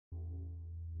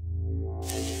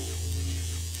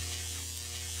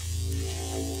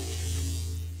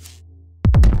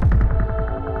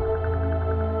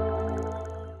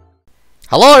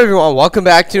Hello everyone, welcome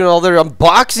back to another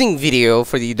unboxing video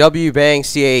for the WBang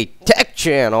CA Tech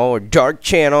channel, or Dark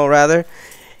channel rather.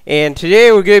 And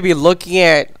today we're going to be looking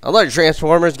at another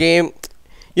Transformers game.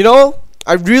 You know,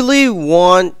 I really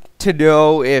want to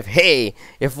know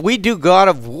if we do God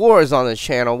of Wars on this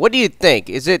channel, what do you think?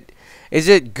 Is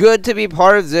it good to be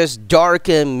part of this dark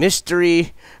and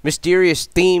mysterious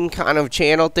theme kind of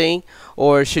channel thing?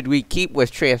 Or should we keep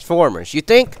with Transformers? You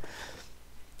think?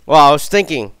 Well, I was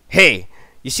thinking, hey,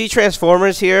 you see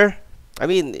Transformers here? I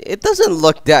mean, it doesn't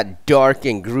look that dark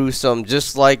and gruesome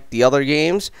just like the other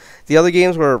games. The other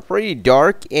games were pretty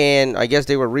dark, and I guess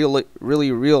they were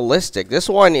really realistic. This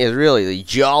one is really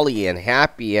jolly and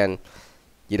happy, and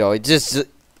you know, it just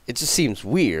seems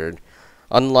weird.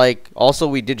 Unlike, also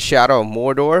we did Shadow of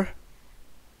Mordor,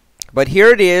 but here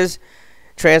it is,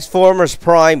 Transformers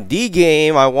Prime, the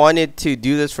game. I wanted to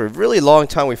do this for a really long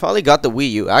time. We finally got the Wii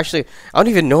U. Actually, I don't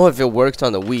even know if it works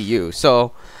on the Wii U.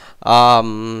 So,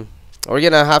 we're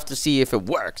gonna have to see if it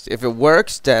works. If it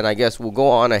works, then I guess we'll go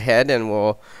on ahead and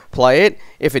we'll play it.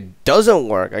 If it doesn't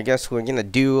work, I guess we're gonna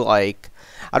do, like,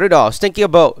 I don't know. I was thinking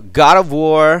about God of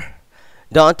War,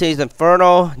 Dante's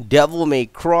Inferno, Devil May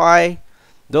Cry.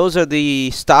 Those are the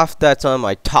stuff that's on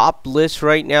my top list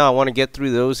right now. I want to get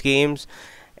through those games.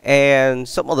 And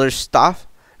some other stuff.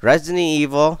 Resident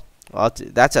Evil, well,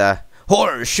 that's a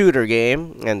horror shooter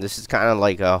game, and this is kind of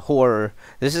like a horror,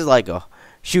 this is like a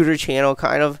shooter channel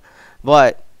kind of.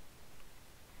 But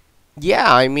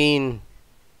yeah, I mean,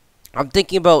 I'm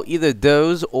thinking about either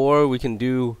those or we can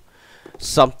do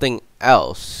something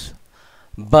else.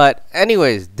 But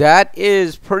anyways, that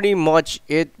is pretty much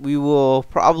it. We will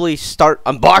probably start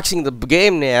unboxing the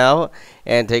game now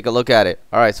and take a look at it.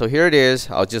 Alright, so here it is.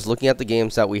 I was just looking at the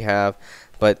games that we have.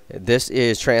 But this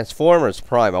is Transformers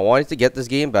Prime. I wanted to get this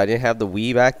game, but I didn't have the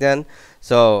Wii back then.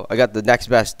 So I got the next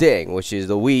best thing, which is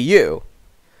the Wii U.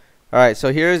 Alright,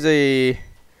 so here's the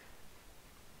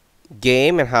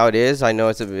game and how it is. I know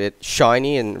it's a bit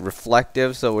shiny and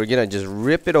reflective, so we're going to just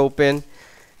rip it open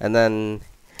and then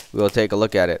we'll take a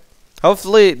look at it.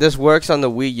 Hopefully this works on the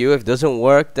Wii U. If it doesn't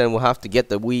work, then we'll have to get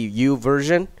the Wii U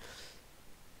version.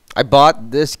 I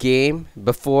bought this game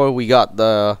before we got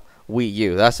the Wii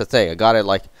U. That's the thing. I got it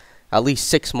like at least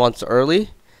 6 months early.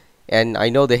 And I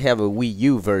know they have a Wii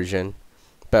U version.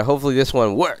 But hopefully this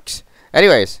one works.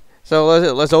 Anyways, so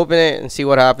let's open it and see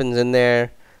what happens in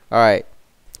there. Alright.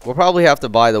 We'll probably have to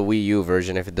buy the Wii U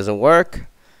version if it doesn't work.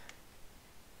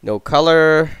 No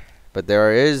color. But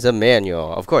there is a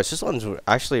manual. Of course, this one's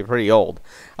actually pretty old.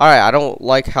 Alright, I don't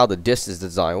like how the disc is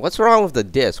designed. What's wrong with the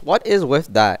disc? What is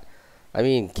with that? I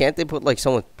mean, can't they put like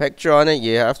someone's picture on it?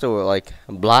 You have to like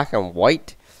black and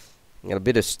white. And a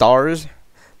bit of stars.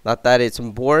 Not that it's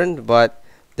important, but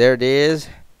there it is.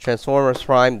 Transformers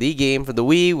Prime, the game for the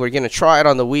Wii. We're going to try it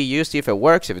on the Wii U, see if it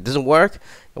works. If it doesn't work,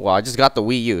 well, I just got the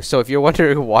Wii U. So if you're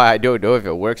wondering why I don't know if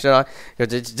it works or not,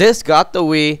 because it's just got the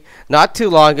Wii not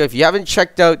too long ago. If you haven't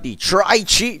checked out the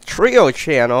Tri-Cheat Trio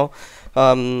channel,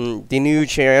 the new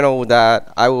channel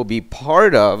that I will be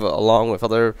part of, along with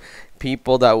other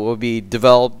people that will be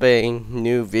developing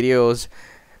new videos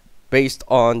based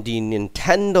on the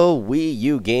Nintendo Wii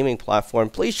U gaming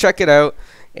platform, please check it out.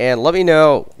 And let me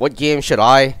know what game should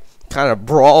I kind of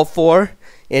brawl for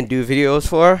and do videos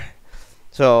for.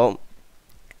 So,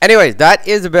 anyways, that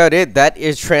is about it. That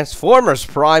is Transformers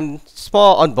Prime.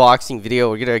 Small unboxing video.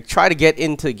 We're going to try to get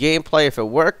into gameplay if it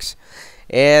works.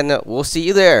 And we'll see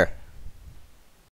you there.